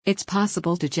It's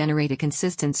possible to generate a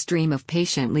consistent stream of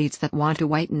patient leads that want to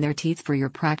whiten their teeth for your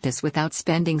practice without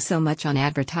spending so much on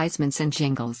advertisements and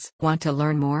jingles. Want to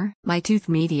learn more? MyTooth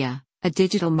Media, a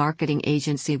digital marketing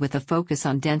agency with a focus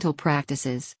on dental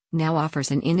practices, now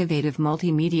offers an innovative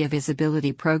multimedia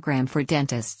visibility program for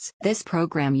dentists. This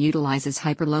program utilizes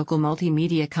hyperlocal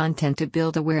multimedia content to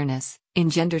build awareness,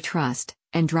 engender trust,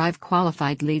 and drive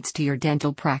qualified leads to your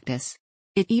dental practice.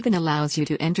 It even allows you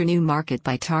to enter new market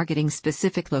by targeting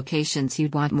specific locations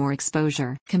you'd want more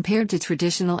exposure. Compared to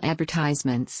traditional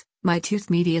advertisements, MyTooth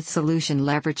Media's solution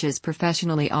leverages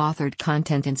professionally authored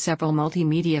content in several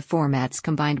multimedia formats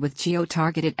combined with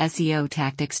geo-targeted SEO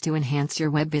tactics to enhance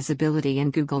your web visibility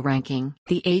and Google ranking.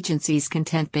 The agency's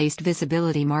content-based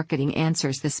visibility marketing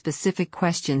answers the specific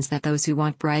questions that those who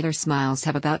want brighter smiles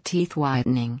have about teeth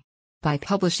whitening. By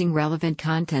publishing relevant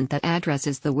content that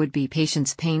addresses the would-be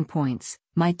patient's pain points,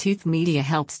 MyTooth Media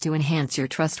helps to enhance your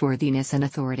trustworthiness and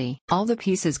authority. All the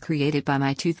pieces created by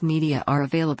MyTooth Media are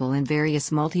available in various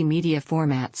multimedia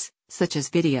formats, such as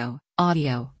video,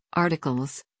 audio,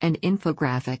 articles, and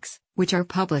infographics, which are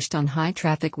published on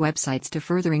high-traffic websites to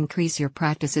further increase your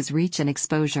practice's reach and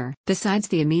exposure. Besides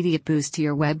the immediate boost to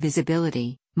your web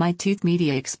visibility, MyTooth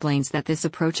Media explains that this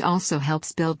approach also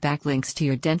helps build backlinks to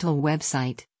your dental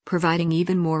website, providing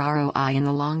even more ROI in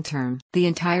the long term. The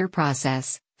entire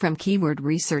process, from keyword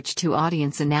research to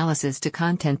audience analysis to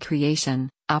content creation,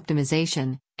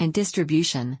 optimization, and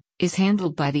distribution, is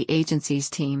handled by the agency's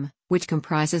team, which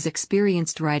comprises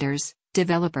experienced writers,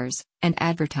 developers, and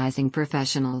advertising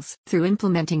professionals. Through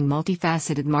implementing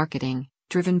multifaceted marketing,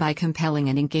 driven by compelling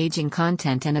and engaging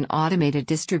content and an automated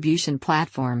distribution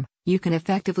platform, you can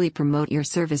effectively promote your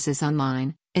services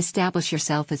online, establish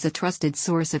yourself as a trusted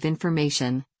source of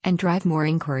information, and drive more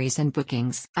inquiries and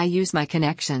bookings. I use my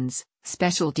connections,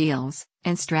 special deals,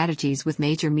 and strategies with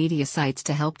major media sites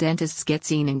to help dentists get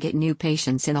seen and get new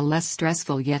patients in a less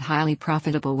stressful yet highly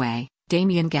profitable way.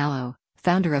 Damian Gallo,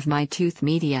 founder of MyTooth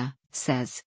Media,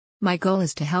 says, "My goal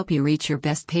is to help you reach your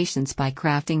best patients by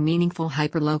crafting meaningful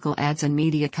hyperlocal ads and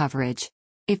media coverage.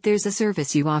 If there's a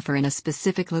service you offer in a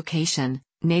specific location,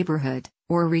 neighborhood,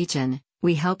 or region,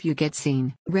 we help you get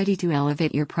seen." Ready to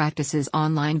elevate your practice's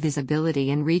online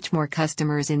visibility and reach more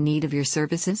customers in need of your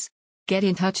services? Get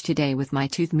in touch today with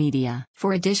MyTooth Media.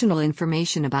 For additional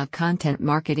information about content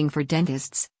marketing for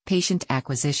dentists, patient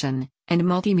acquisition, and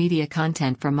multimedia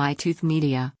content from MyTooth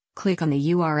Media, click on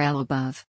the URL above.